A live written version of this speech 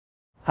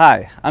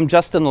Hi, I'm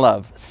Justin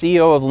Love,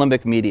 CEO of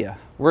Limbic Media.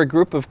 We're a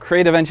group of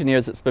creative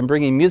engineers that's been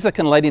bringing music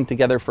and lighting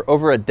together for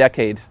over a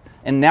decade,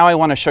 and now I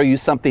want to show you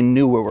something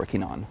new we're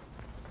working on.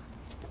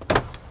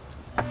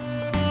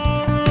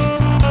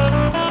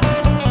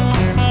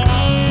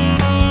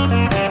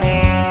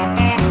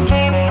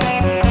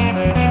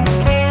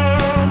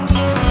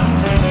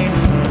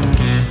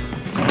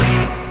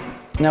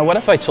 Now, what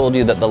if I told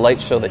you that the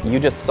light show that you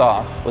just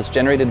saw was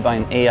generated by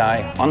an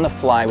AI on the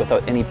fly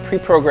without any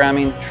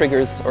pre-programming,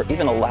 triggers, or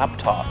even a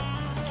laptop?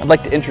 I'd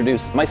like to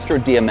introduce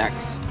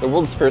Maestrodmx, the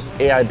world's first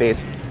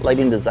AI-based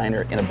lighting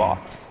designer in a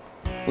box.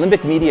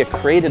 Limbic Media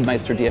created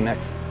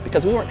Maestrodmx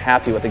because we weren't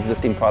happy with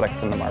existing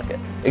products in the market.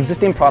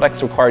 Existing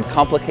products required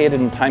complicated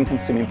and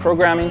time-consuming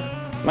programming.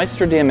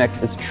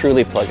 Maestrodmx is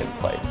truly plug and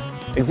play.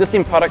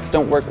 Existing products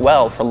don't work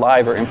well for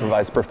live or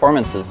improvised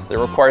performances. They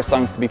require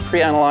songs to be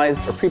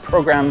pre-analyzed or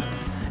pre-programmed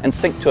and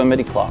sync to a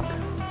MIDI clock.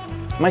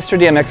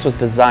 Maestrodmx was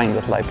designed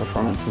with live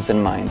performances in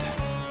mind.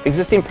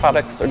 Existing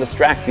products are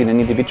distracting and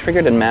need to be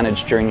triggered and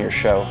managed during your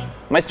show.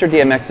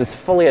 Maestrodmx is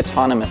fully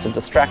autonomous and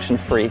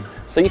distraction-free,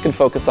 so you can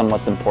focus on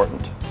what's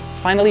important.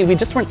 Finally, we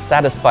just weren't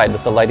satisfied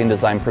with the lighting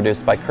design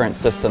produced by current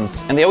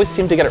systems, and they always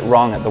seem to get it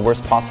wrong at the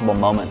worst possible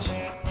moment.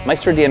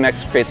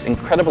 Maestrodmx creates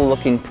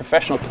incredible-looking,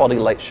 professional-quality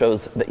light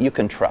shows that you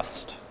can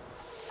trust.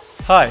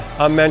 Hi,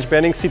 I'm Manj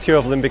Benning, CTO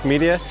of Limbic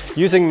Media.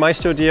 Using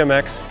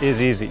Maestrodmx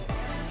is easy.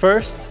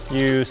 First,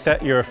 you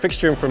set your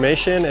fixture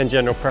information and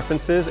general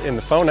preferences in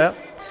the phone app,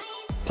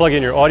 plug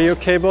in your audio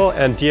cable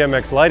and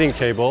DMX lighting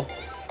cable,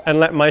 and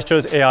let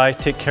Maestro's AI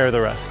take care of the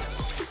rest.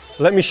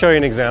 Let me show you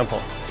an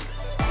example.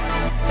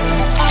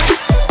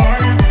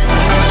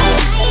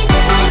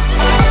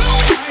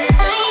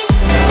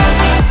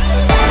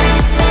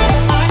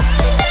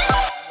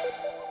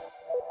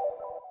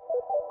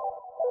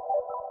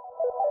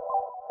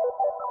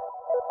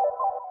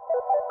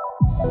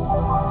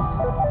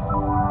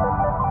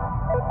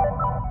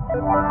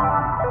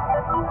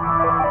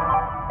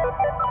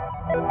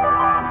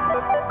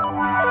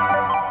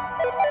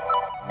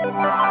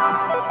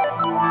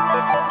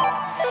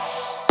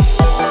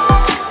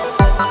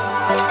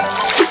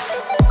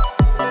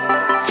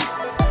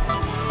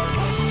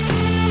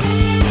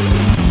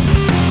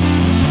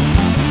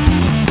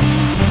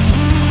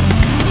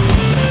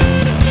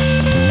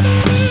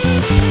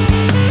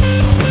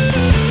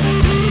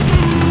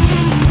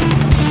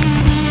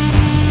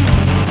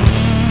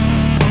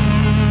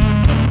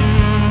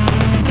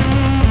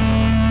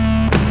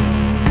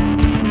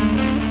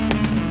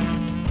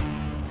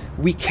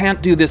 We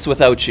can't do this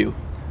without you.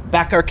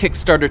 Back our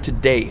Kickstarter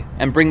today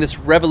and bring this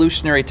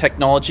revolutionary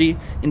technology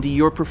into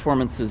your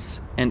performances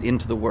and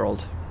into the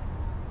world.